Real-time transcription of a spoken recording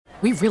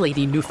We really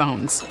need new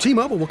phones.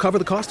 T-Mobile will cover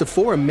the cost of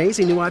 4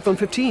 amazing new iPhone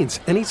 15s,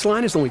 and each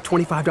line is only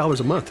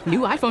 $25 a month. New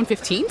iPhone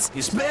 15s?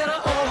 It's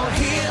better over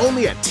here.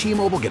 Only at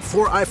T-Mobile, get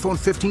 4 iPhone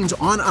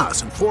 15s on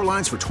us and 4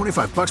 lines for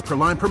 $25 per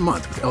line per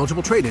month with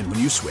eligible trade-in when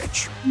you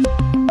switch.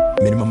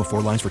 Minimum of 4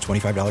 lines for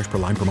 $25 per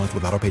line per month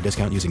with autopay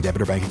discount using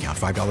debit or bank account.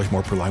 $5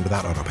 more per line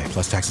without autopay,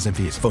 plus taxes and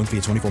fees. Phone fee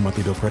at 24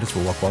 monthly bill credits for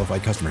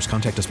well-qualified customers.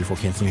 Contact us before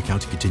canceling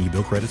account to continue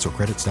bill credits or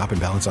credit stop and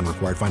balance on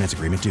required finance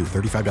agreement due.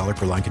 $35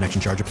 per line connection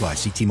charge applies.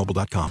 See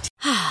T-Mobile.com.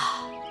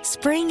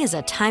 Spring is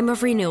a time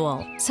of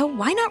renewal, so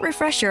why not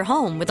refresh your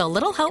home with a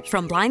little help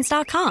from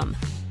Blinds.com?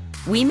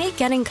 We make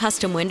getting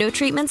custom window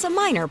treatments a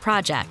minor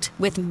project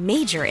with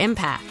major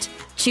impact.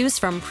 Choose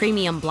from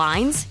premium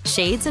blinds,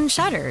 shades, and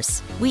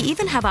shutters. We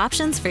even have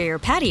options for your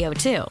patio,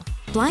 too.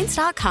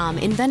 Blinds.com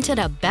invented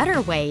a better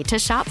way to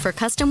shop for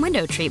custom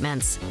window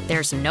treatments.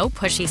 There's no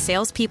pushy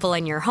salespeople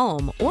in your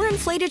home or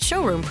inflated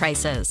showroom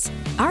prices.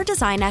 Our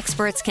design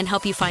experts can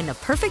help you find the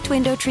perfect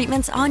window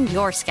treatments on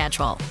your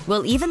schedule.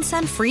 We'll even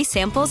send free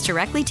samples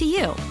directly to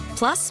you.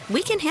 Plus,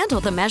 we can handle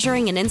the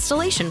measuring and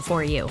installation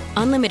for you.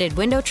 Unlimited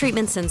window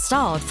treatments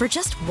installed for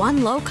just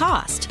one low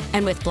cost.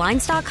 And with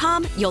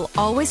Blinds.com, you'll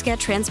always get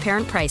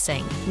transparent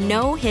pricing.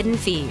 No hidden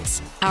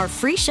fees. Our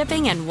free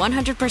shipping and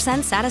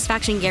 100%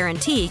 satisfaction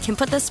guarantee can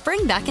put the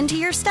spring back into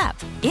your step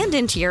and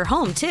into your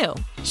home, too.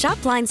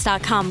 Shop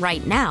Blinds.com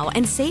right now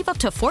and save up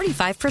to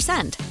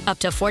 45%. Up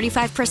to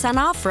 45%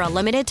 off for a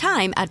limited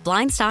time at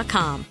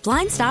Blinds.com.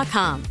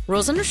 Blinds.com.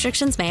 Rules and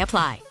restrictions may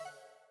apply.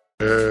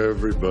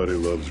 Everybody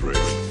loves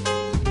Raymond.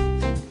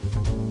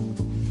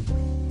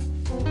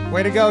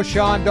 Way to go,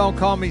 Sean. Don't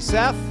call me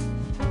Seth.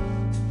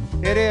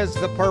 It is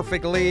the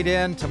perfect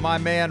lead-in to my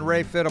man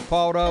Ray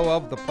Fittipaldo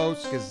of the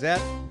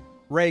Post-Gazette.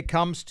 Ray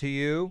comes to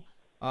you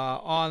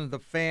on the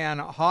fan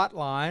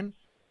hotline.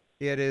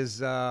 It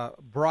is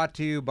brought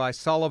to you by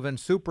Sullivan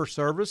Super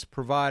Service,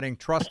 providing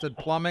trusted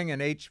plumbing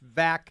and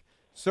HVAC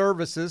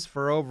services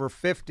for over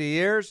 50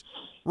 years.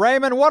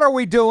 Raymond, what are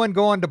we doing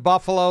going to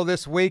Buffalo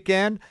this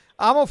weekend?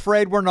 I'm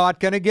afraid we're not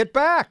going to get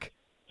back.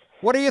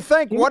 What do you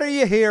think? What are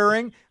you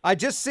hearing? I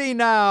just see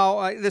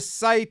now this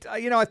site,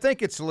 I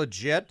think it's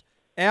legit.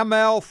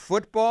 ML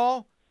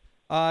Football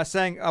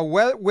saying a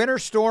winter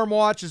storm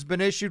watch has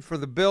been issued for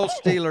the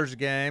Bills-Steelers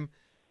game.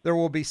 There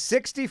will be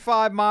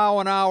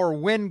 65-mile-an-hour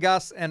wind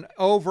gusts and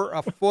over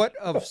a foot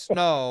of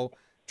snow.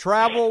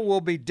 Travel will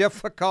be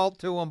difficult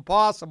to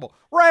impossible.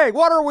 Ray,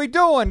 what are we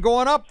doing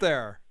going up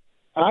there?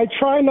 I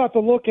try not to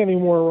look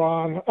anymore,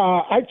 Ron.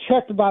 I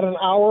checked about an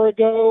hour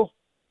ago,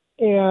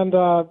 and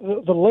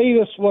the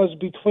latest was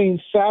between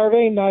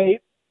Saturday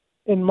night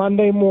and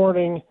Monday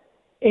morning,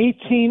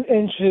 18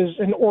 inches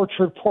in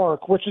Orchard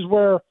Park, which is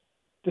where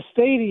the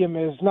stadium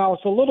is. Now,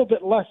 it's a little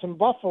bit less in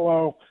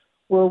Buffalo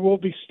where we'll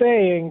be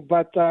staying,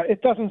 but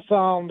it doesn't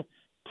sound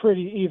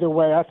pretty either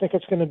way. I think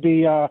it's going to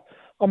be a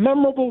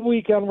memorable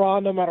weekend,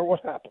 Ron, no matter what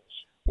happens.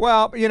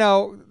 Well,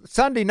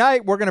 Sunday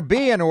night we're going to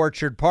be in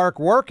Orchard Park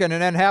working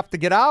and then have to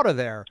get out of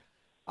there.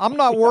 I'm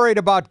not worried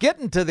about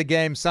getting to the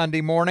game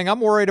Sunday morning.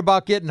 I'm worried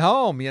about getting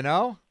home,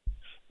 Yeah,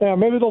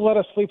 maybe they'll let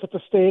us sleep at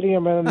the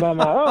stadium, and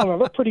then, I don't know,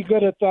 they're pretty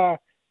good at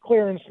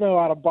clearing snow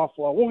out of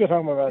Buffalo. We'll get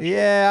home eventually.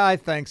 Yeah, I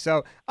think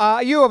so.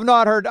 You have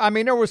not heard,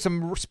 there was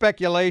some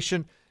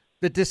speculation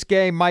that this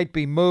game might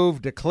be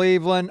moved to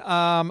Cleveland.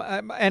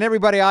 And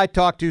everybody I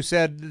talked to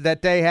said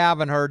that they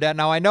haven't heard that.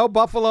 Now, I know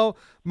Buffalo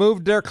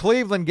moved their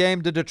Cleveland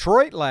game to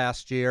Detroit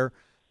last year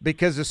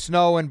because of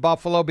snow in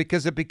Buffalo,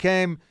 because it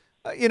became,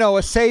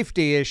 a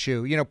safety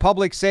issue,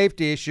 public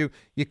safety issue.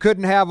 You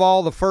couldn't have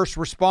all the first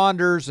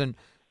responders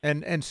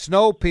and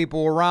snow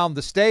people around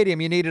the stadium.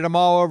 You needed them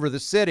all over the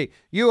city.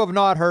 You have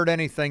not heard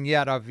anything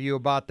yet of you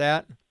about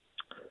that?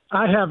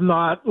 I have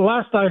not.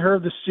 Last I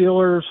heard, the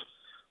Steelers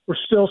were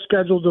still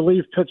scheduled to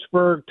leave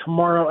Pittsburgh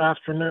tomorrow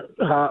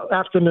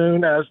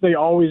afternoon, as they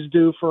always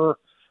do for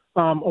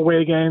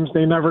away games.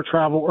 They never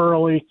travel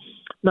early.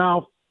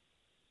 Now,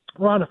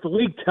 Ron, if the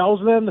league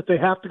tells them that they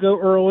have to go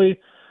early,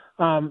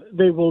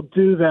 they will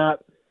do that.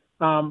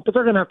 But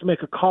they're going to have to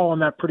make a call on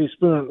that pretty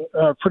soon,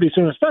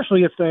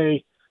 especially if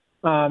they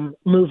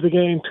move the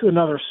game to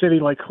another city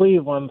like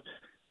Cleveland.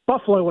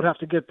 Buffalo would have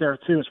to get there,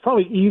 too. It's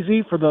probably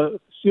easy for the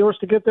Steelers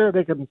to get there.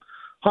 They can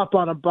hop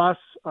on a bus.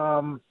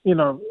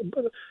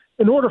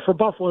 In order for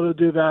Buffalo to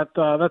do that,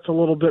 that's a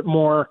little bit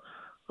more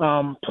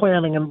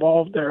planning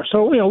involved there.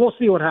 So, we'll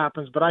see what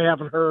happens, but I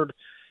haven't heard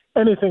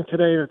anything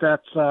today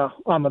that's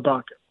on the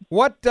docket.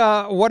 What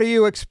do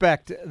you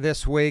expect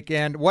this week,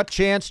 and what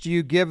chance do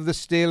you give the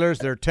Steelers?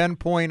 They're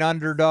 10-point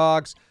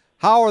underdogs.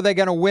 How are they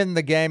going to win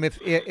the game? If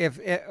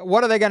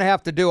what are they going to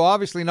have to do?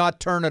 Obviously not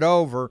turn it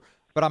over,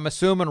 but I'm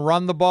assuming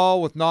run the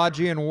ball with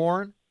Najee and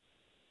Warren?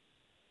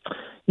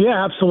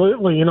 Yeah,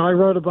 absolutely. I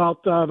wrote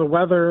about the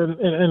weather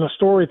in a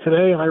story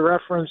today, and I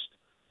referenced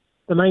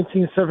the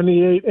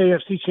 1978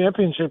 AFC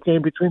Championship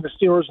game between the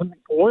Steelers and the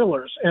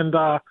Oilers. And,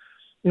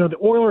 the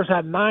Oilers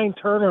had 9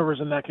 turnovers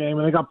in that game,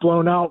 and they got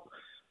blown out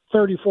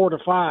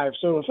 34-5.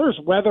 So if there's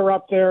weather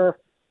up there,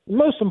 the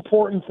most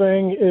important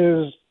thing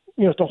is,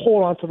 to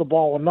hold on to the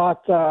ball and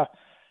not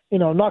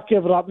not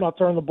give it up, not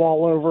turn the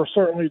ball over.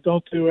 Certainly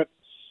don't do it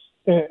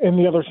in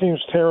the other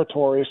team's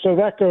territory. So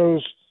that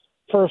goes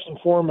first and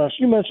foremost.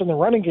 You mentioned the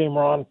running game,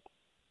 Ron.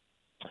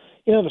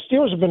 The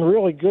Steelers have been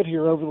really good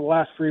here over the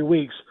last 3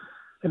 weeks,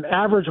 an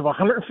average of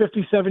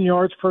 157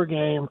 yards per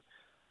game.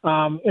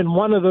 In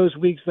one of those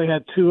weeks, they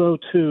had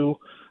 202.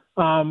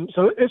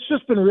 So it's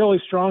just been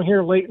really strong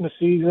here late in the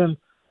season.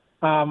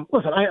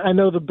 Listen, I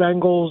know the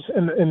Bengals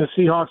and the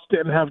Seahawks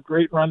didn't have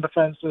great run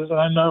defenses, and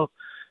I know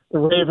the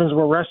Ravens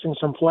were resting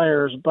some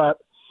players, but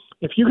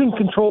if you can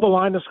control the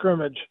line of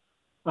scrimmage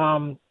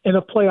in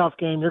a playoff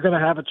game, you're going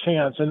to have a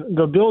chance. And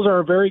the Bills are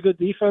a very good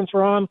defense,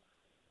 Ron,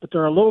 but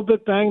they're a little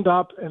bit banged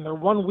up, and their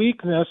one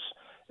weakness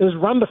is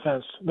run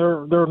defense.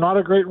 They're not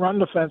a great run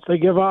defense. They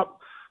give up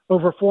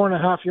over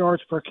 4.5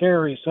 yards per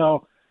carry.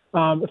 So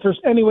if there's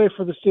any way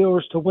for the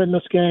Steelers to win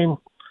this game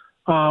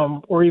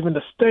or even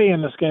to stay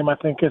in this game, I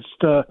think it's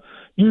to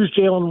use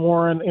Jalen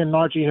Warren and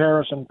Najee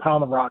Harris and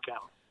pound the rock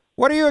out.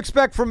 What do you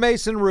expect from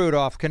Mason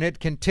Rudolph? Can it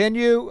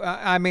continue?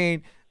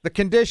 The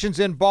conditions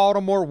in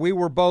Baltimore, we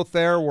were both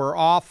there, were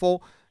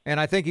awful, and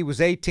I think he was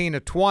 18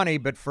 of 20,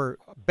 but for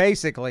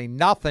basically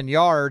nothing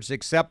yards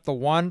except the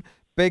one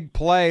big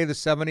play, the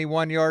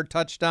 71-yard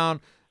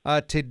touchdown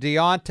to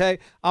Deontay.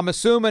 I'm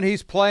assuming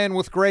he's playing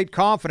with great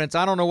confidence.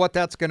 I don't know what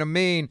that's going to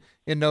mean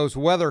in those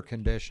weather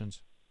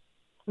conditions.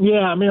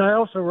 Yeah, I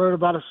also wrote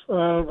about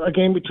a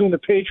game between the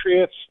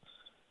Patriots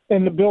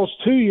and the Bills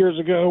 2 years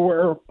ago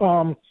where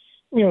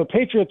the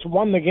Patriots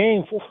won the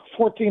game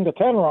 14-10,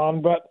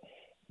 Ron, but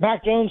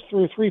Mac Jones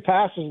threw 3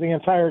 passes the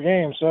entire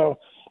game. So,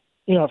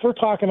 if we're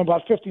talking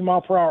about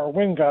 50-mile-per-hour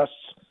wind gusts,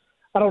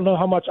 I don't know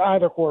how much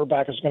either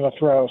quarterback is going to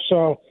throw.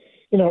 So,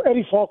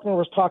 Eddie Faulkner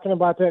was talking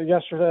about that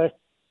yesterday.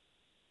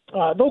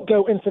 They'll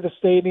go into the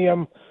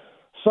stadium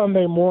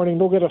Sunday morning.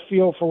 They'll get a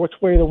feel for which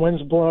way the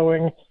wind's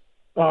blowing.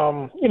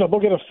 They'll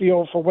get a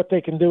feel for what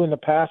they can do in the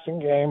passing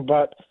game.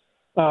 But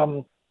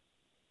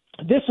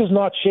this is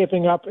not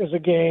shaping up as a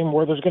game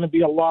where there's going to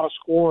be a lot of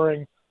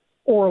scoring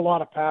or a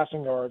lot of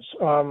passing yards.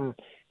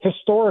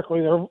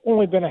 Historically, there have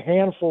only been a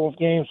handful of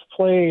games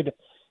played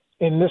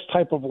in this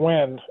type of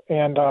wind,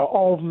 and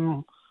all of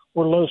them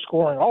were low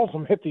scoring. All of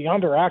them hit the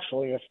under,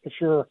 actually, if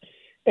you're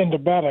into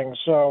betting.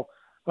 So,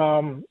 I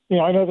know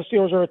the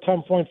Steelers are a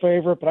 10-point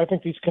favorite, but I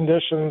think these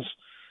conditions,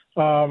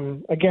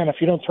 again, if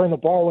you don't turn the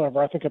ball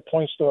over, I think it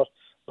points to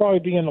probably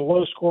being a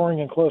low scoring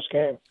and close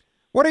game.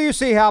 What do you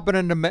see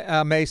happening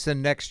to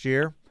Mason next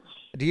year?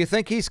 Do you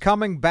think he's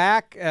coming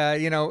back?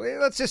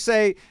 Let's just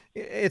say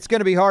it's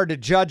going to be hard to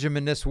judge him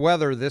in this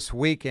weather this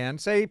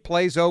weekend. Say he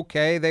plays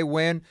okay, they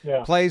win.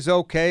 Yeah. Plays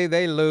okay,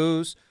 they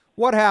lose.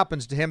 What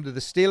happens to him? Do the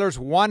Steelers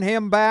want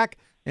him back?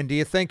 And do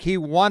you think he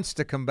wants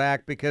to come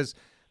back? Because,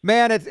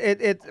 man,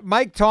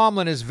 Mike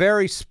Tomlin is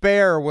very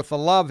spare with the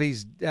love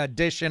he's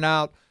dishing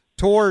out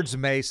towards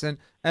Mason,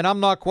 and I'm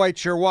not quite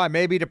sure why.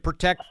 Maybe to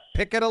protect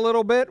Pickett a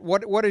little bit?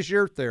 What is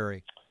your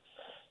theory?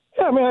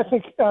 Yeah, I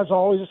think, as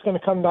always, it's going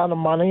to come down to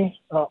money.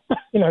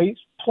 He's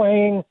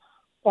playing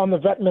on the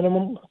vet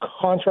minimum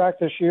contract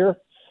this year.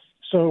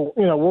 So,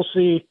 we'll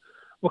see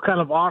what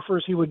kind of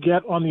offers he would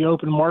get on the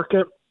open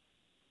market.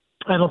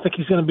 I don't think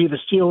he's going to be the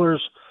Steelers'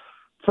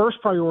 first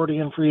priority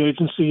in free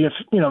agency if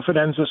it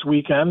ends this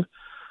weekend.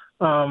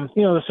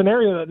 The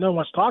scenario that no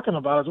one's talking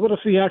about is what if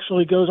he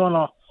actually goes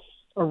on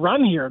a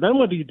run here? Then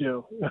what do you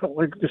do?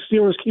 Like the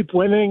Steelers keep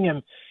winning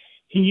and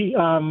he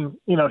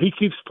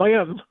keeps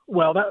playing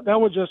well. That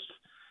would just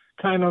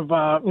kind of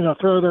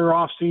throw their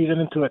off season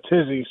into a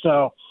tizzy.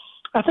 So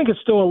I think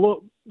it's still a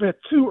little bit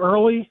too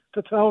early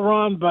to tell,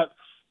 Ron. But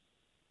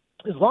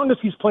as long as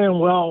he's playing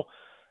well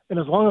and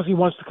as long as he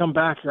wants to come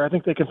back here, I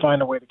think they can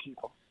find a way to keep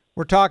him.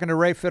 We're talking to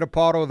Ray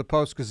Fittipaldo of the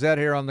Post-Gazette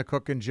here on the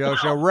Cook and Joe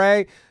Show.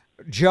 Ray,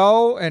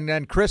 Joe, and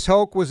then Chris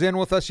Hoke was in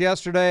with us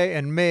yesterday,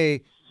 and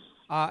me.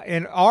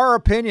 In our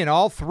opinion,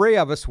 all three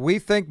of us, we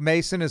think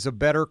Mason is a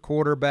better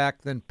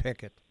quarterback than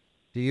Pickett.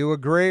 Do you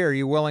agree, or are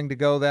you willing to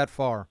go that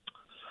far?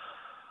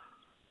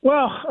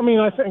 Well,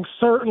 I think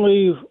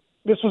certainly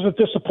this was a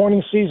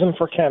disappointing season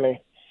for Kenny.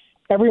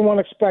 Everyone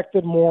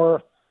expected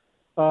more.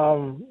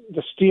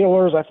 The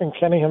Steelers, I think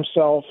Kenny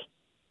himself,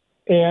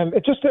 and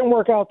it just didn't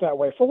work out that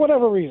way for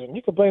whatever reason.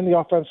 You could blame the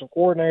offensive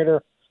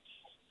coordinator.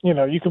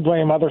 You could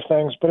blame other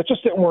things, but it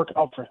just didn't work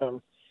out for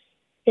him.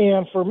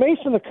 And for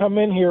Mason to come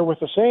in here with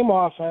the same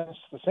offense,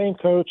 the same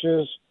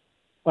coaches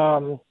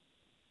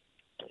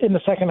in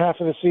the second half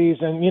of the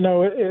season,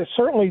 it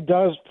certainly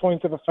does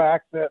point to the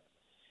fact that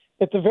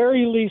at the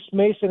very least,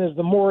 Mason is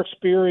the more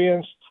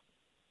experienced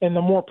and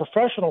the more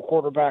professional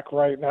quarterback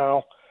right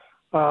now.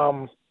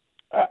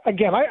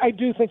 Again, I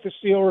do think the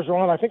Steelers are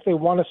on. I think they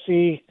want to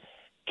see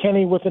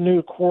Kenny with a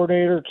new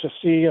coordinator to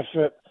see if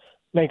it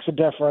makes a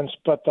difference.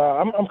 But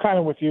I'm kind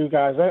of with you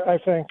guys. I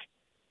think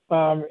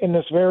in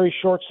this very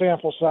short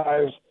sample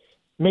size,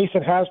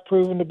 Mason has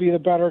proven to be the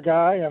better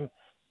guy. And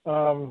I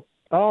don't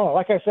know,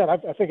 like I said, I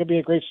think it'd be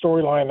a great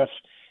storyline if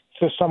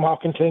this somehow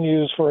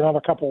continues for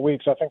another couple of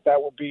weeks. I think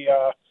that would be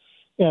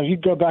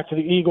you'd go back to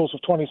the Eagles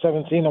of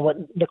 2017 and what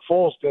Nick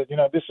Foles did.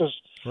 This is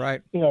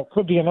right.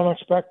 Could be an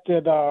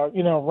unexpected,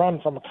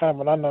 run from a kind of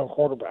an unknown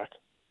quarterback.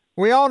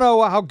 We all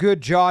know how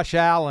good Josh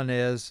Allen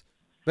is,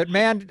 but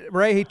man,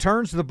 Ray, he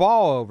turns the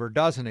ball over,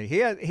 doesn't he?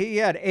 He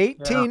had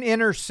 18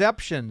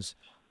 interceptions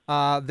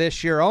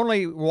this year.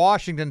 Only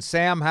Washington,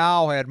 Sam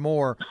Howell had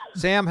more.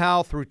 Sam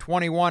Howell threw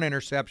 21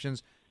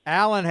 interceptions.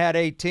 Allen had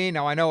 18.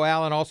 Now I know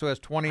Allen also has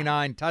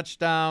 29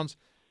 touchdowns,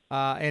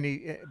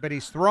 but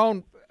he's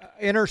thrown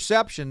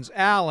interceptions,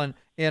 Allen,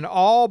 in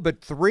all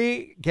but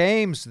 3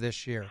 games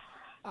this year.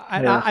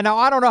 I don't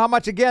know how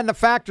much, again, the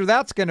factor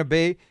that's going to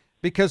be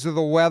because of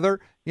the weather,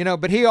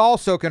 but he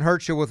also can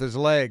hurt you with his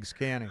legs,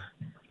 can he?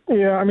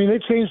 Yeah, I mean, they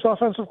changed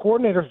offensive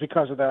coordinators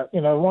because of that.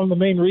 One of the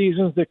main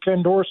reasons that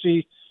Ken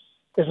Dorsey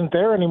isn't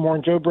there anymore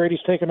and Joe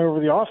Brady's taken over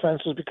the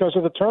offense is because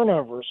of the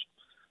turnovers.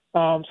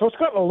 So it's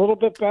gotten a little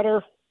bit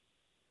better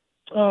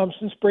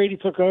since Brady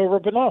took over,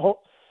 but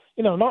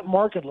not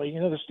markedly.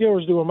 The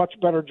Steelers do a much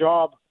better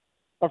job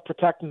of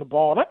protecting the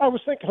ball. And I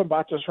was thinking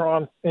about this,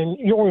 Ron, and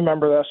you'll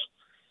remember this.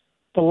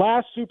 The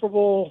last Super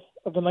Bowl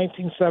of the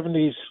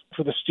 1970s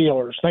for the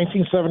Steelers,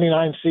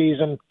 1979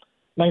 season,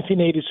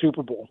 1980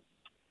 Super Bowl.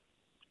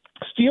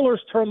 Steelers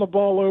turned the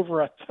ball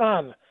over a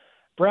ton.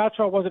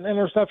 Bradshaw was an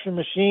interception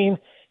machine.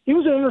 He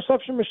was an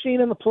interception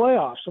machine in the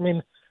playoffs. I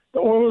mean,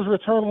 the Oilers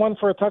returned one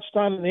for a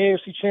touchdown in the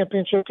AFC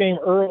Championship game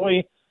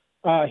early.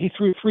 He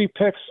threw 3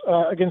 picks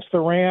against the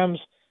Rams,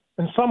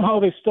 and somehow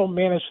they still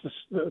managed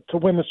to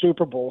win the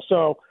Super Bowl.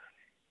 So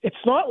it's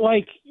not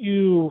like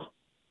you're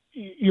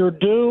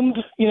doomed,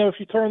 if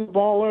you turn the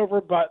ball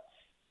over. But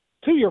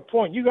to your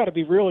point, you got to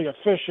be really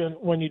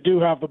efficient when you do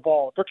have the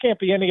ball. There can't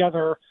be any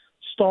other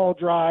stall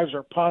drives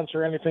or punts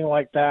or anything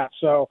like that.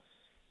 So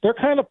they're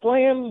kind of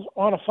playing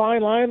on a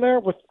fine line there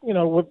with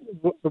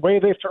the way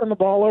they've turned the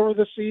ball over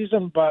this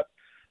season. But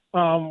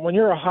when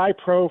you're a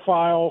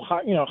high-profile,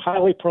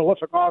 highly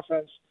prolific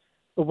offense,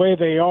 the way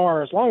they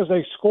are, as long as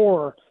they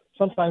score,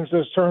 sometimes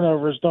those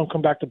turnovers don't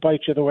come back to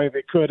bite you the way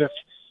they could if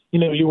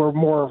you were a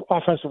more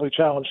offensively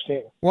challenged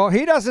team. Well,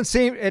 it doesn't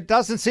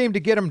seem to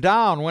get him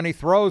down when he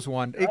throws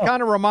one. It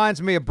kind of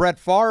reminds me of Brett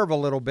Favre a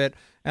little bit,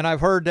 and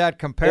I've heard that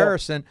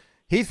comparison. Yeah.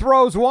 He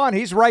throws one,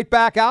 he's right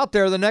back out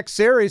there the nenext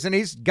series, and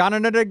he's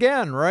gunning it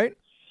again, right?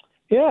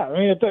 Yeah, I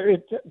mean,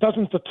 it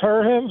doesn't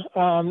deter him.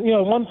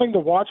 One thing to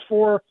watch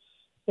for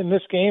in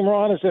this game,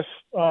 Ron, is if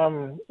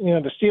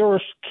the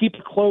Steelers keep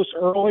it close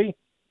early.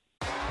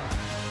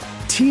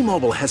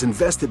 T-Mobile has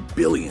invested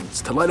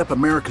billions to light up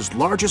America's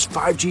largest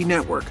 5G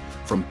network,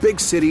 from big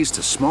cities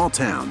to small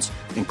towns,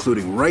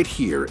 including right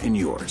here in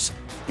yours.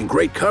 And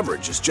great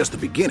coverage is just the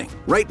beginning.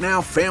 Right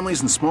now,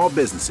 families and small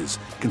businesses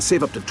can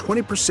save up to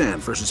 20%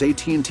 versus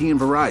AT&T and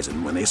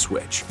Verizon when they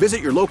switch.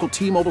 Visit your local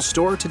T-Mobile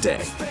store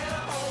today.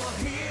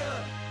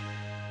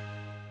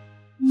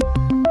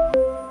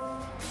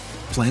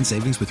 Plan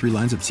savings with 3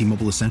 lines of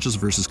T-Mobile Essentials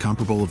versus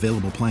comparable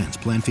available plans.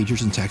 Plan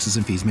features and taxes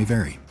and fees may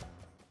vary.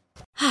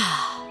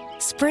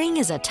 Spring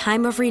is a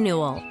time of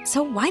renewal,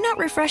 so why not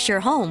refresh your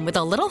home with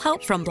a little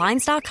help from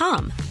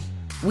Blinds.com?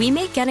 We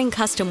make getting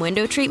custom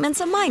window treatments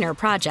a minor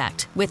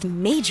project with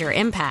major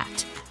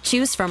impact.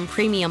 Choose from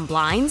premium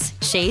blinds,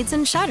 shades,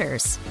 and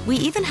shutters. We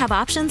even have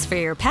options for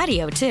your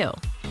patio, too.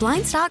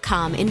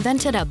 Blinds.com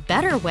invented a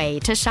better way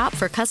to shop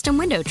for custom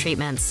window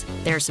treatments.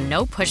 There's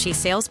no pushy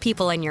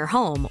salespeople in your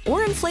home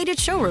or inflated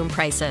showroom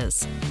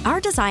prices.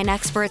 Our design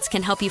experts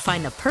can help you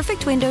find the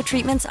perfect window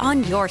treatments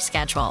on your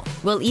schedule.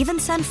 We'll even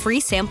send free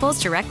samples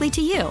directly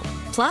to you.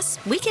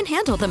 Plus, we can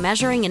handle the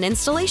measuring and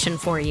installation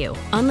for you.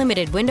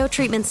 Unlimited window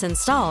treatments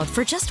installed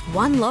for just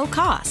one low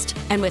cost.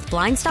 And with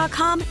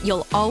Blinds.com,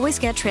 you'll always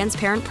get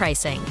transparent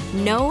pricing.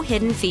 No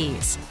hidden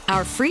fees.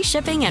 Our free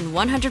shipping and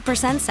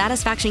 100%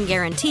 satisfaction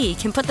guarantee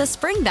can put the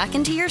spring back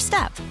into your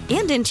step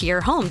and into your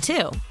home,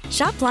 too.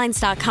 Shop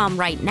Blinds.com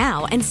right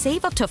now and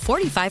save up to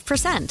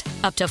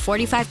 45%. Up to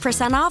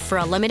 45% off for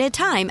a limited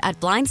time at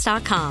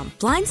Blinds.com.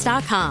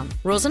 Blinds.com.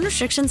 Rules and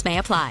restrictions may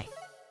apply.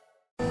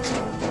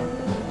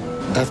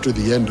 After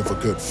the end of a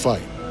good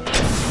fight,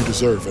 you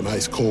deserve an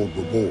ice-cold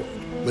reward.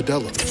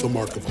 Modelo is the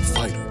mark of a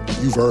fighter.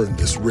 You've earned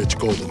this rich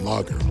golden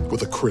lager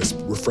with a crisp,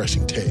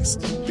 refreshing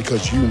taste.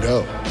 Because you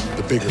know,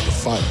 the bigger the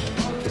fight,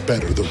 the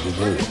better the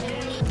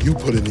reward. You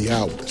put in the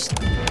hours,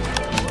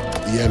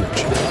 the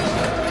energy,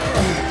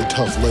 the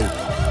tough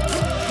labor.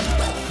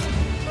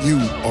 You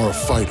are a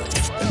fighter,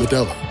 and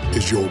Modelo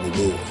is your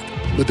reward.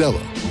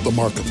 Modelo, the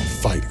mark of a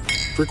fighter.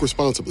 Drink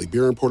responsibly.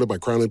 Beer imported by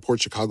Crown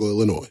Imports, Chicago,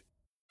 Illinois.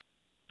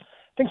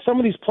 I think some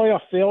of these playoff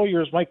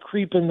failures might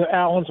creep into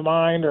Allen's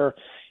mind, or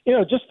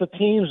just the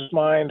team's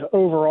mind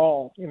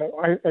overall.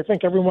 I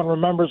think everyone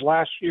remembers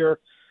last year,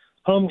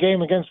 home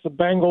game against the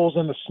Bengals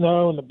in the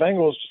snow, and the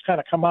Bengals just kind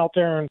of come out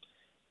there and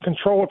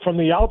control it from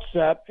the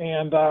outset.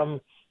 And,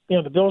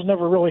 the Bills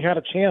never really had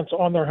a chance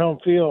on their home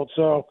field.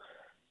 So,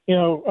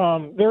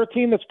 they're a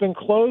team that's been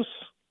close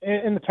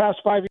in the past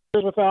 5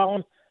 years with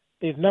Allen.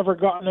 They've never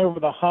gotten over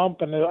the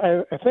hump. And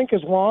I think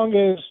as long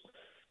as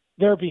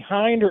they're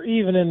behind or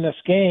even in this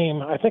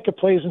game, I think it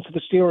plays into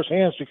the Steelers'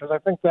 hands, because I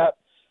think that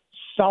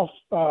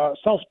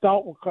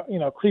self-doubt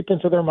will, creep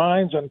into their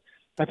minds, and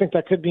I think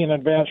that could be an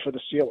advantage for the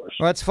Steelers.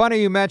 Well, it's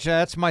funny you mention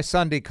that's my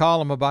Sunday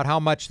column about how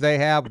much they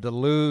have to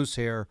lose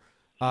here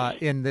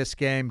in this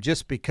game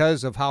just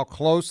because of how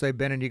close they've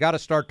been, and you got to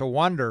start to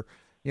wonder,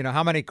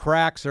 how many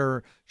cracks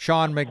are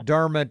Sean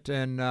McDermott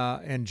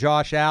and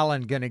Josh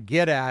Allen going to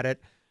get at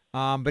it.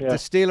 But the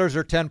Steelers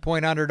are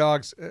 10-point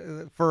underdogs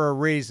for a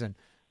reason.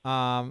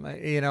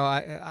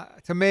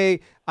 To me,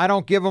 I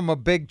don't give them a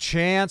big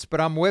chance, but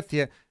I'm with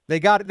you. They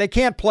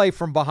can't play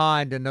from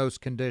behind in those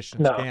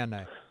conditions, can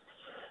they?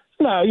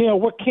 No,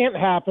 what can't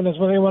happen is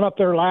when they went up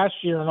there last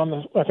year and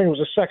I think it was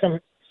the second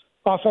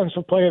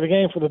offensive play of the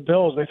game for the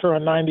Bills, they threw a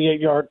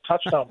 98-yard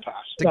touchdown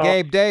pass. To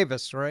Gabe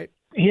Davis, right?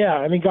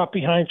 Yeah, and he got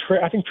behind Trey.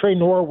 I think Trey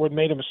Norwood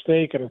made a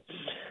mistake, and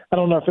I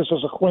don't know if this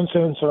was a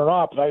coincidence or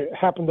not, but I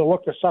happened to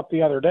look this up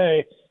the other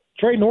day.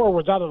 Trey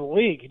Norwood's out of the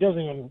league. He's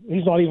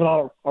not even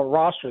on a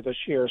roster this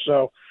year.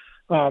 So,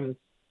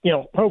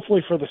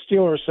 hopefully for the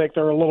Steelers' sake,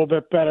 they're a little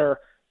bit better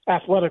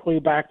athletically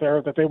back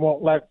there, that they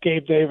won't let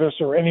Gabe Davis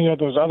or any of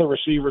those other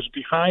receivers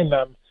behind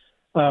them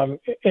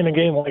in a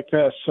game like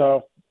this.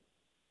 So,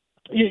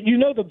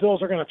 the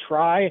Bills are going to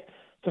try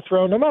to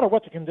throw. No matter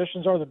what the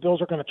conditions are, the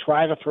Bills are going to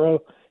try to throw.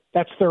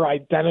 That's their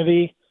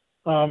identity.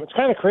 It's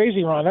kind of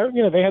crazy, Ron.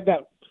 They had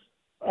that,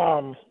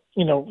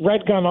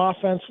 red gun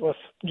offense with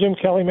Jim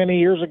Kelly many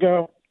years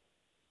ago.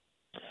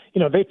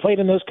 They played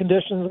in those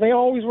conditions, and they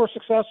always were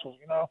successful.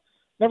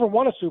 Never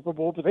won a Super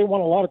Bowl, but they won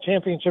a lot of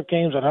championship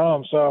games at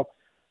home. So,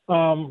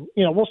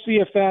 we'll see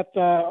if that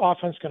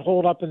offense can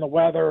hold up in the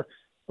weather.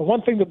 The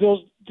one thing the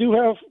Bills do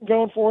have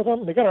going for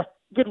them, they got a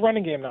good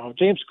running game now.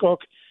 James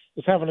Cook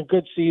is having a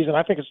good season.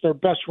 I think it's their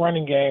best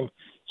running game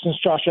since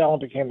Josh Allen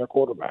became their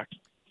quarterback.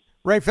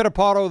 Ray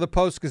Fittipaldo of the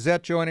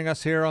Post-Gazette joining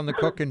us here on the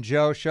Cook and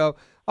Joe Show.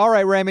 All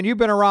right, Raymond, you've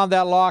been around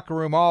that locker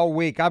room all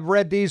week. I've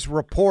read these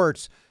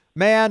reports.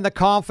 Man, the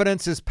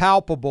confidence is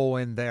palpable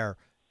in there.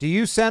 Do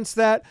you sense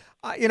that?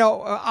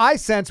 I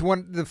sense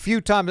when the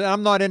few times, and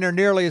I'm not in there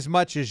nearly as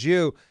much as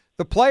you,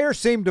 the players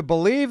seem to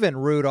believe in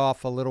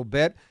Rudolph a little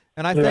bit,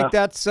 and I think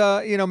that's,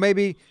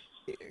 maybe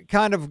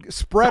kind of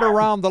spread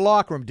around the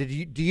locker room. Do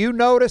you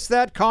notice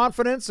that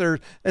confidence, or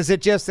is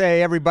it just,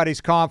 hey,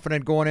 everybody's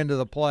confident going into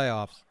the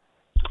playoffs?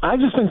 I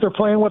just think they're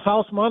playing with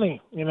house money.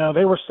 They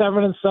were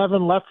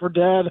 7-7, left for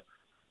dead.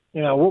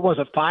 What was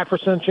it,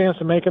 5% chance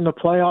of making the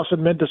playoffs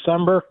in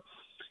mid-December?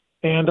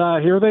 And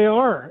here they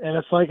are. And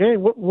it's like, hey,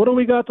 what do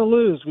we got to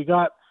lose? We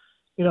got,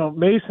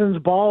 Mason's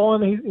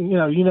balling.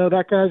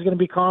 That guy's going to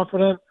be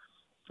confident.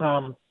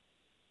 The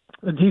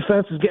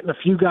defense is getting a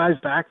few guys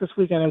back this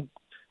week. I know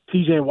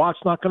TJ Watt's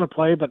not going to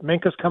play, but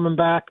Minka's coming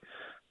back.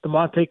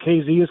 DeMonte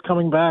KZ is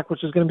coming back,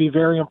 which is going to be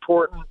very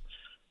important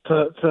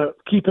to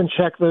keep in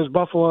check those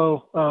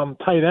Buffalo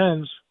tight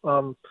ends.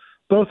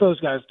 Both those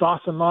guys,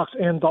 Dawson Knox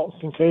and Dalton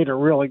Kincaid, are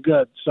really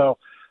good. So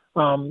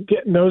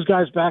getting those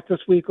guys back this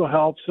week will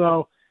help.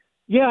 So,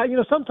 yeah,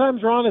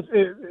 sometimes, Ron,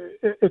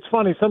 it's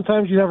funny.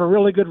 Sometimes you have a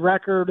really good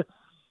record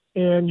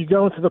and you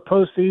go into the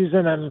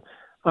postseason and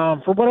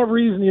for whatever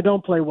reason you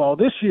don't play well.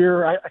 This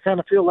year, I kind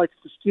of feel like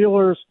the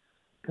Steelers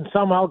can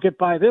somehow get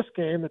by this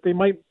game, that they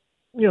might,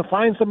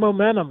 find some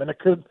momentum, and it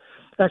could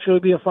actually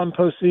be a fun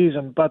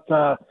postseason. But,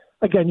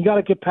 again, you got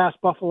to get past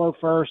Buffalo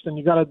first, and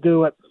you got to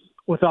do it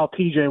without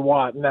T.J.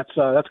 Watt, and that's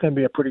going to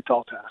be a pretty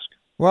tall task.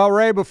 Well,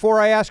 Ray, before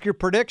I ask your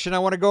prediction, I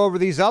want to go over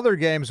these other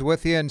games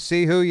with you and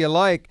see who you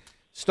like,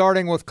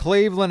 starting with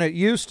Cleveland at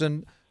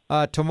Houston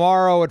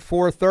tomorrow at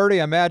 4:30.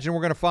 I imagine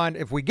we're going to find,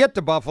 if we get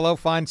to Buffalo,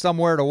 find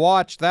somewhere to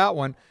watch that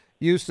one.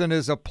 Houston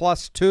is a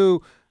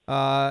 +2.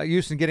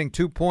 Houston getting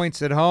 2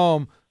 points at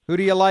home. Who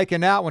do you like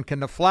in that one?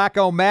 Can the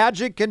Flacco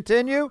magic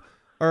continue,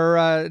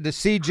 or does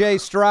C.J.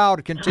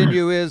 Stroud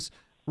continue his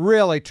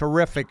really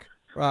terrific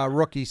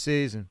rookie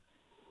season?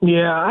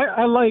 Yeah,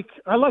 I like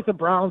the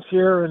Browns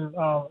here, and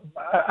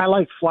I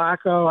like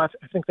Flacco.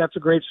 I think that's a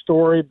great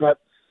story. But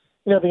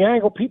the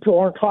angle people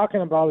aren't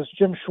talking about is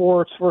Jim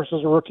Schwartz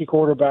versus a rookie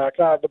quarterback.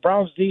 The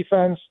Browns'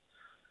 defense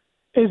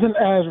isn't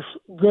as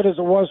good as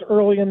it was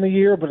early in the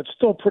year, but it's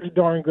still pretty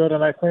darn good.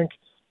 And I think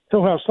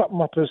he'll have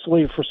something up his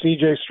sleeve for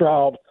C.J.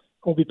 Stroud,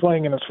 who'll be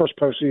playing in his first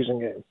postseason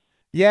game.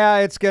 Yeah,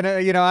 it's gonna.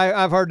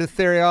 I've heard the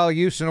theory,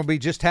 Houston will be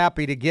just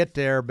happy to get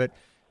there, but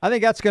I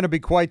think that's going to be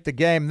quite the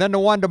game. Then the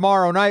one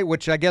tomorrow night,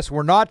 which I guess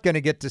we're not going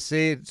to get to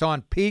see, it's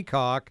on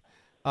Peacock.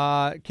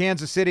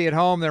 Kansas City at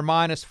home, they're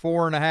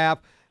 -4.5.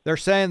 They're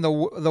saying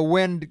the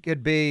wind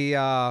could be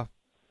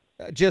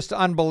just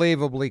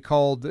unbelievably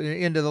cold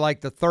into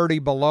the 30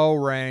 below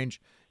range.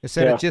 They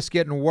said it's just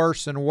getting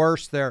worse and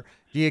worse there.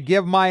 Do you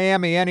give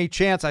Miami any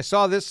chance? I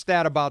saw this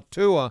stat about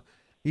Tua.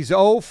 He's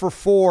 0 for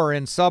 4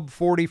 in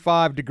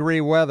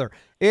sub-45-degree weather.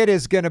 It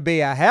is going to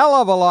be a hell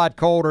of a lot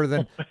colder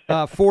than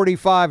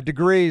 45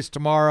 degrees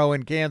tomorrow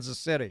in Kansas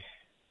City.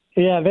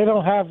 Yeah, they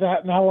don't have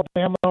that in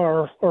Alabama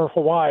or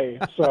Hawaii.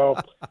 So,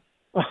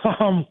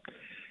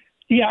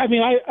 yeah, I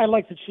mean, I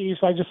like the Chiefs.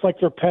 I just like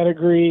their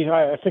pedigree.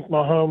 I think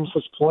Mahomes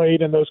has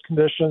played in those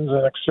conditions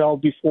and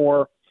excelled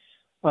before.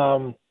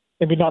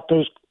 maybe not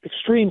those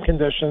extreme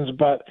conditions,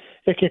 but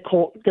it gets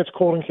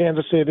cold in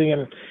Kansas City,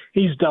 and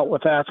he's dealt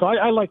with that. So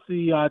I like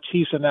the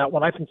Chiefs in that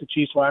one. I think the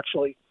Chiefs will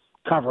actually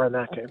cover in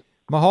that game.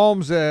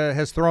 Mahomes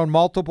has thrown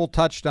multiple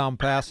touchdown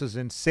passes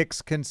in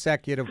 6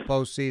 consecutive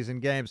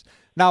postseason games.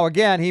 Now,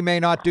 again, he may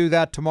not do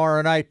that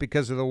tomorrow night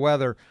because of the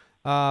weather,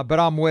 but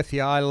I'm with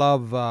you. I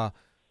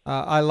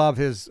love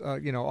his,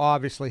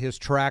 obviously his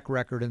track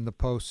record in the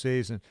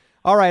postseason.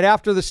 All right,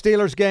 after the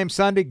Steelers game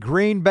Sunday,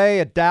 Green Bay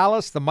at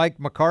Dallas, the Mike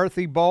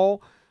McCarthy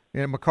Bowl.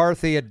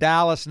 McCarthy at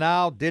Dallas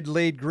now did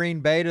lead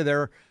Green Bay to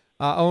their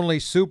only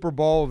Super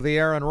Bowl of the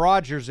Aaron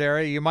Rodgers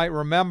era. You might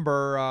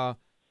remember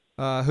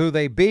who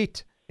they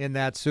beat in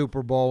that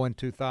Super Bowl in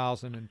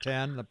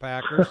 2010, the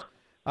Packers.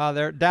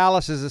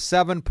 Dallas is a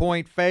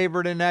 7-point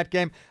favorite in that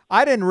game.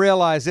 I didn't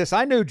realize this.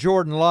 I knew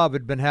Jordan Love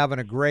had been having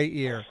a great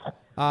year.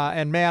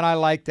 And, man, I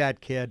like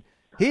that kid.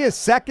 He is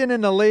second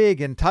in the league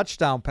in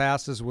touchdown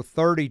passes with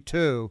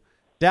 32.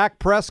 Dak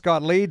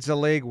Prescott leads the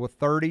league with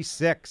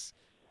 36.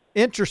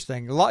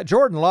 Interesting.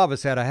 Jordan Love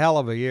has had a hell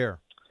of a year.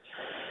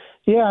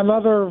 Yeah,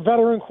 another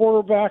veteran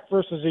quarterback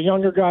versus a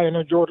younger guy. I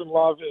know Jordan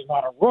Love is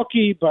not a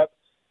rookie, but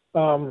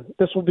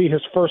this will be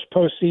his first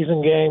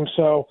postseason game.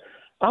 So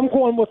I'm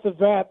going with the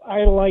vet.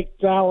 I like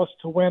Dallas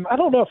to win. I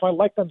don't know if I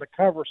like them to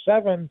cover.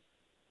 7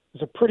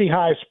 is a pretty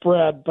high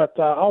spread, but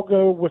I'll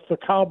go with the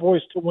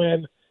Cowboys to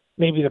win,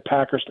 maybe the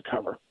Packers to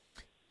cover.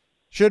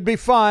 Should be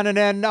fun. And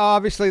then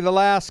obviously the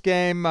last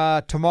game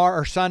tomorrow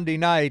or Sunday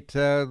night.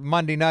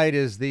 Monday night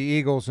is the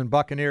Eagles and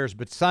Buccaneers,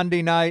 but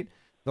Sunday night,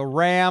 the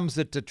Rams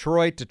at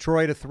Detroit.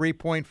 Detroit a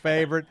 3-point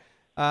favorite.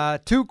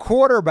 2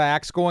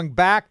 quarterbacks going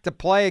back to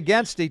play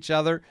against each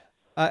other,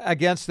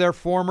 against their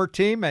former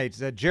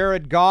teammates.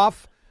 Jared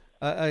Goff,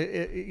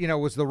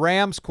 was the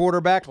Rams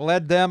quarterback,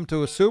 led them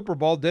to a Super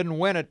Bowl, didn't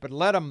win it, but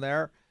led them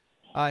there.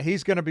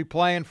 He's going to be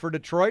playing for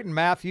Detroit. And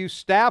Matthew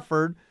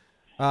Stafford,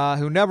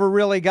 who never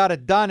really got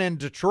it done in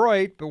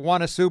Detroit, but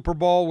won a Super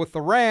Bowl with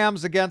the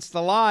Rams against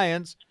the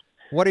Lions.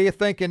 What do you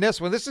think in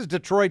this one? This is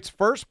Detroit's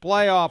first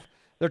playoff.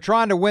 They're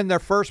trying to win their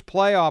first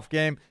playoff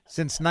game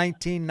since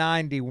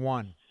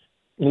 1991.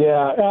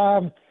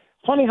 Yeah.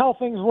 Funny how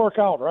things work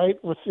out, right,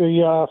 with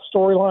the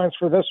storylines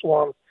for this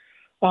one.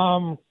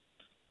 I'm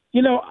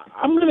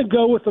going to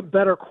go with a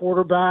better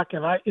quarterback,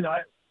 and I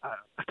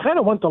kind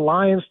of want the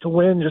Lions to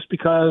win just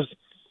because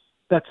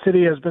that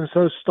city has been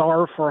so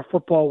starved for a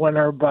football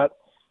winner, but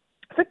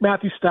I think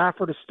Matthew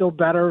Stafford is still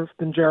better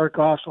than Jared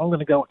Goff, so I'm going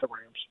to go with the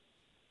Rams.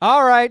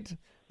 All right.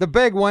 The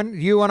big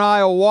one, you and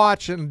I will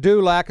watch in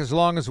Dulac as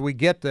long as we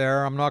get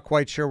there. I'm not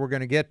quite sure we're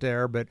going to get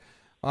there, but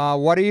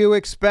what do you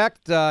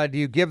expect? Do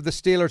you give the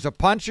Steelers a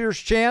puncher's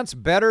chance?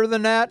 Better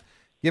than that?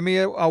 Give me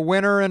a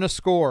winner and a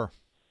score.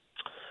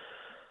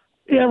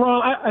 Yeah,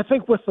 Ron, I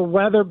think with the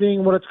weather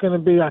being what it's going to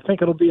be, I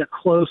think it'll be a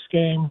close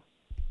game.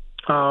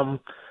 I'm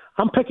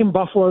picking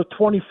Buffalo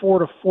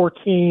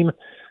 24-14.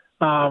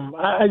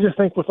 I just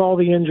think with all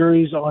the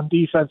injuries on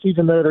defense,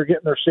 even though they're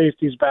getting their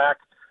safeties back,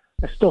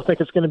 I still think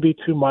it's going to be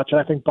too much, and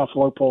I think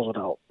Buffalo pulls it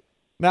out.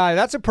 Now,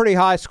 that's a pretty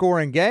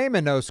high-scoring game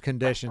in those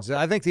conditions.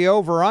 I think the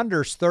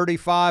over-under's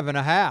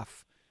 35.5.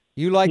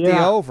 You like the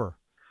over.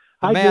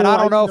 I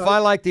don't know if I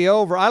like the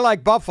over. I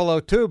like Buffalo,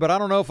 too, but I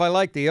don't know if I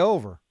like the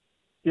over.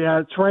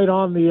 Yeah, it's right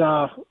on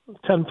the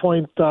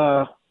 10-point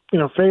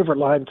favorite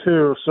line,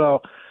 too.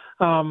 So,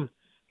 I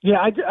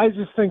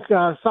just think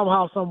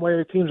somehow, some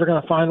way, teams are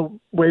going to find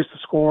ways to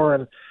score,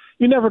 and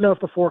you never know if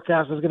the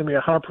forecast is going to be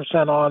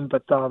 100% on,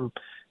 but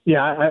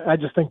I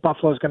just think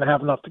Buffalo's going to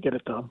have enough to get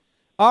it done.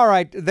 All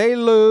right, they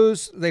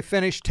lose. They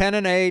finish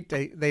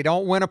 10-8. They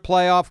don't win a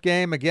playoff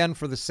game again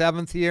for the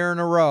 7th year in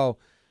a row.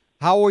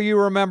 How will you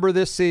remember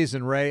this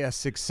season, Ray? A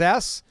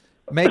success,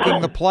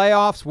 making the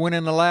playoffs,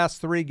 winning the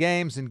last 3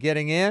 games and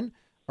getting in,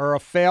 or a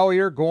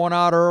failure, going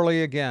out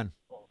early again?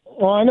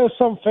 Well, I know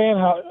some fan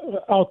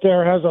out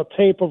there has a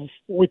tape of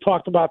what we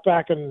talked about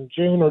back in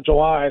June or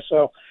July.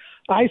 So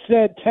I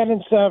said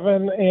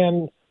 10-7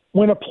 and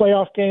win a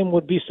playoff game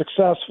would be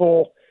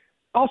successful.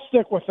 I'll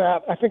stick with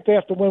that. I think they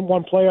have to win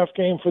one playoff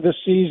game for this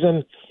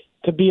season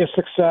to be a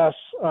success.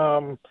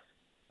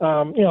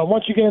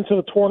 Once you get into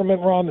the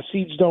tournament run, the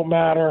seeds don't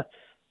matter.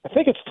 I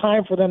think it's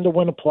time for them to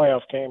win a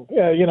playoff game.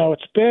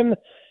 It's been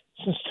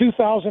since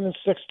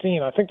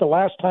 2016. I think the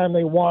last time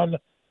they won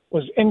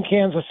was in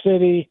Kansas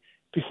City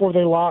before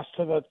they lost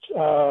to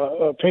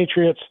the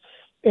Patriots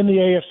in the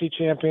AFC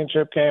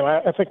Championship game.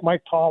 I think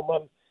Mike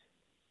Tomlin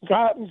he's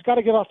got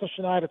to get off the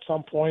schneid at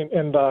some point.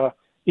 And,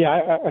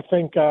 I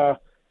think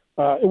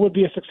it would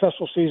be a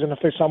successful season if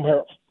they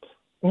somehow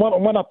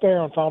went up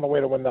there and found a way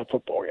to win that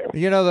football game.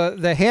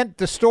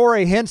 The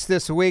story hints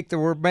this week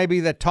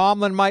that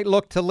Tomlin might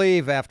look to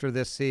leave after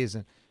this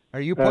season.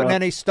 Are you putting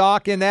any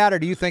stock in that, or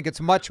do you think it's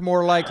much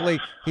more likely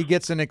he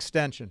gets an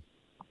extension?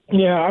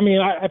 Yeah,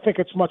 I think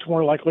it's much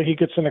more likely he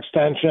gets an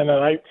extension.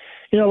 And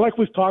like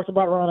we've talked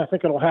about, Ron, I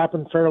think it'll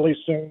happen fairly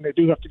soon. They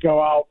do have to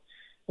go out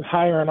and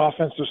hire an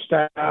offensive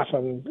staff,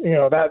 and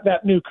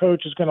that new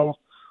coach is going to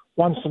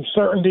want some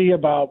certainty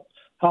about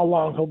how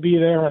long he'll be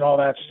there and all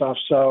that stuff.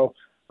 So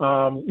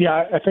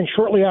I think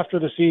shortly after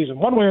the season,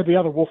 one way or the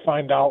other, we'll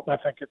find out. I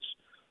think it's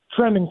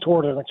trending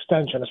toward an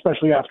extension,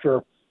 especially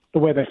after the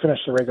way they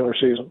finished the regular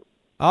season.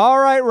 All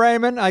right,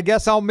 Raymond. I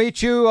guess I'll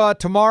meet you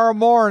tomorrow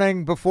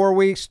morning before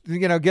we,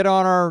 get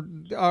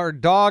on our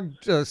dog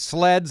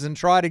sleds and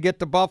try to get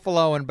to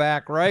Buffalo and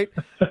back. Right?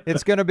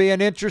 It's going to be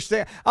an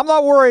interesting. I'm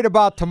not worried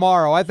about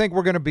tomorrow. I think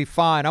we're going to be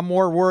fine. I'm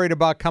more worried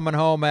about coming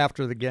home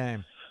after the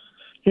game.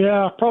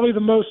 Yeah, probably the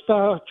most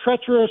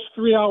treacherous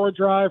 3-hour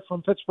drive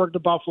from Pittsburgh to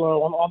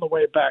Buffalo on the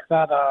way back.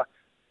 That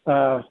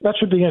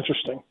should be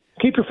interesting.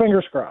 Keep your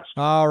fingers crossed.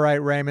 All right,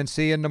 Raymond.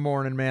 See you in the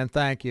morning, man.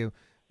 Thank you.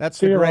 That's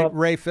the great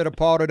Ray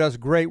Fittipaldo. Does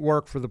great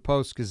work for the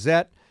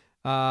Post-Gazette.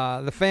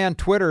 The Fan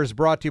Twitter is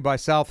brought to you by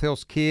South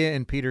Hills Kia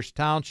in Peters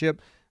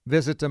Township.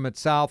 Visit them at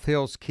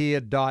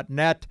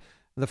southhillskia.net.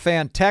 The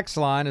Fan Text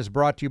line is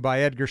brought to you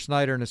by Edgar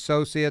Snyder &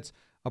 Associates,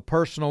 a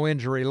personal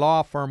injury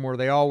law firm where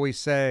they always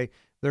say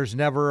there's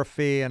never a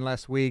fee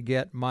unless we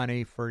get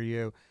money for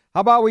you.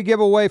 How about we give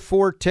away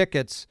 4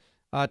 tickets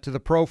to the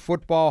Pro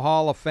Football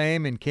Hall of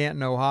Fame in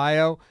Canton,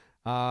 Ohio?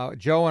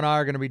 Joe and I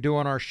are going to be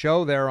doing our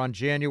show there on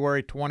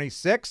January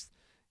 26th.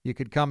 You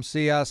could come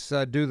see us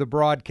do the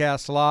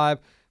broadcast live.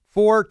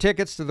 4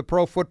 tickets to the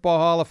Pro Football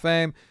Hall of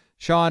Fame.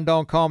 Sean,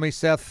 don't call me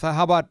Seth.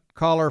 How about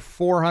caller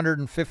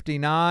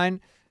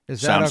 459?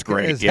 Sounds okay?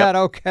 great. Is that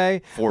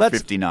okay?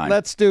 459.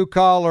 Let's do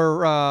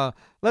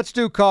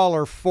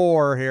caller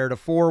 4 here to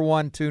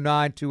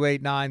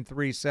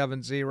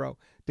 412-928-9370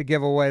 to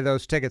give away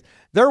those tickets.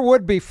 There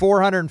would be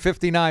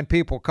 459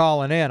 people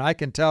calling in. I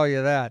can tell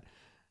you that.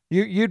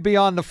 You'd be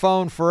on the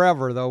phone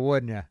forever, though,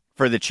 wouldn't you?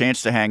 For the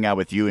chance to hang out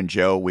with you and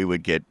Joe, we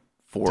would get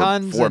 4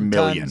 million.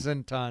 Tons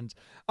and tons.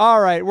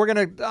 All right,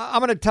 I'm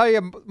gonna tell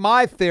you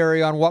my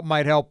theory on what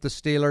might help the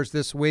Steelers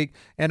this week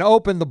and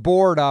open the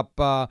board up.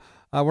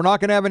 We're not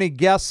going to have any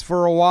guests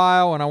for a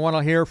while, and I want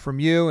to hear from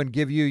you and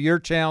give you your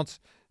chance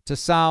to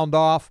sound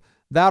off.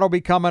 That'll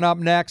be coming up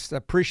next.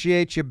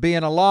 Appreciate you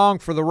being along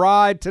for the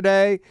ride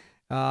today.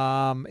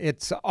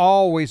 It's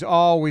always,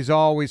 always,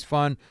 always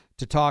fun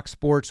to talk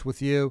sports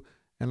with you.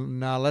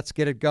 And let's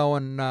get it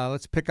going.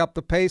 Let's pick up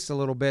the pace a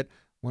little bit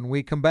when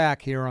we come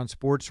back here on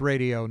Sports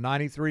Radio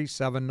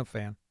 93.7 The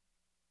Fan.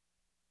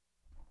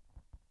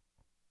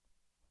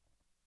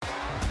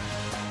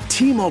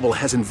 T-Mobile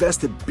has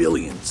invested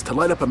billions to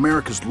light up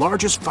America's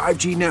largest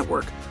 5G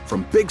network,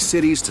 from big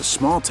cities to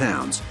small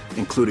towns,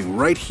 including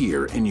right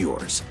here in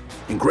yours.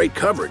 And great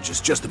coverage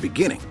is just the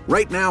beginning.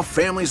 Right now,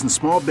 families and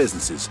small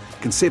businesses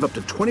can save up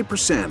to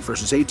 20%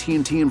 versus AT&T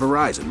and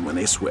Verizon when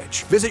they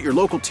switch. Visit your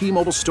local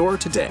T-Mobile store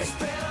today.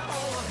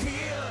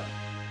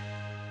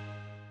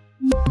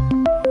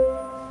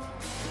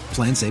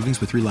 Plan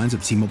savings with 3 lines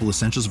of T-Mobile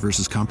Essentials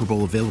versus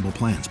comparable available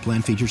plans.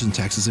 Plan features and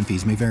taxes and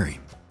fees may vary.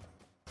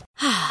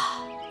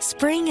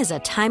 Spring is a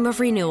time of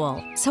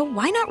renewal, so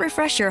why not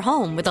refresh your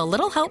home with a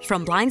little help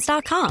from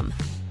Blinds.com?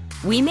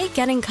 We make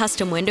getting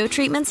custom window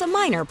treatments a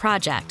minor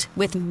project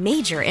with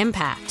major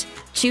impact.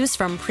 Choose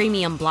from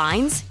premium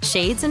blinds,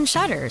 shades, and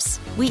shutters.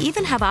 We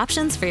even have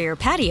options for your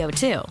patio,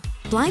 too.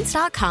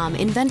 Blinds.com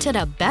invented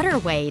a better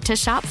way to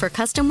shop for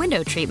custom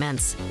window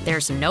treatments.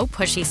 There's no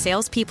pushy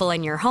salespeople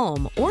in your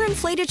home or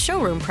inflated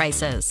showroom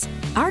prices.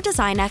 Our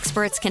design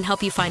experts can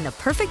help you find the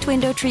perfect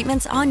window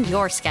treatments on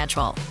your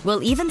schedule.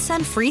 We'll even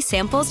send free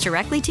samples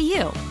directly to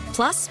you.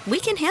 Plus, we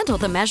can handle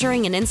the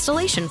measuring and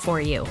installation for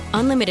you.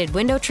 Unlimited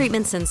window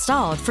treatments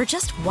installed for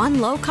just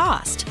one low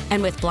cost.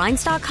 And with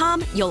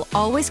Blinds.com, you'll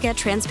always get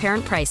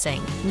transparent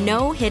pricing.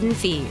 No hidden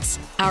fees.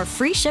 Our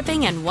free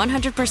shipping and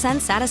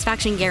 100%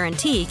 satisfaction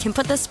guarantee can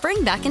put the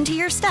spring back into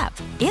your step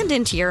and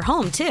into your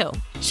home, too.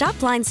 Shop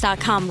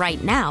Blinds.com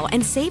right now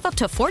and save up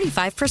to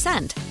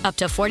 45%. Up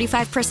to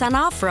 45%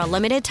 off for a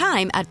limited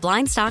time at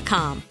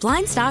Blinds.com.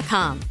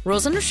 Blinds.com.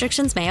 Rules and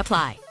restrictions may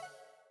apply.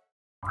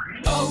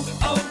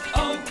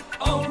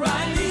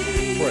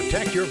 O'Reilly.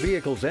 Protect your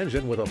vehicle's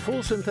engine with a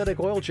full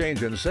synthetic oil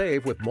change and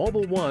save with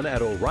Mobile One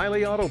at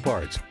O'Reilly Auto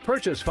Parts.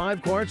 Purchase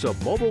 5 quarts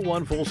of Mobile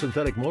One full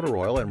synthetic motor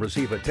oil and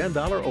receive a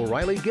 $10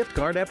 O'Reilly gift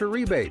card after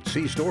rebate.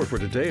 See store for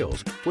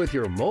details. With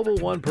your Mobile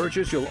One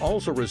purchase, you'll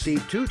also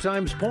receive 2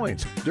 times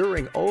points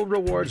during O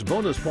Rewards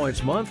Bonus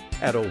Points Month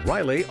at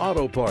O'Reilly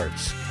Auto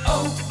Parts.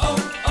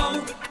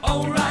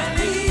 O'Reilly.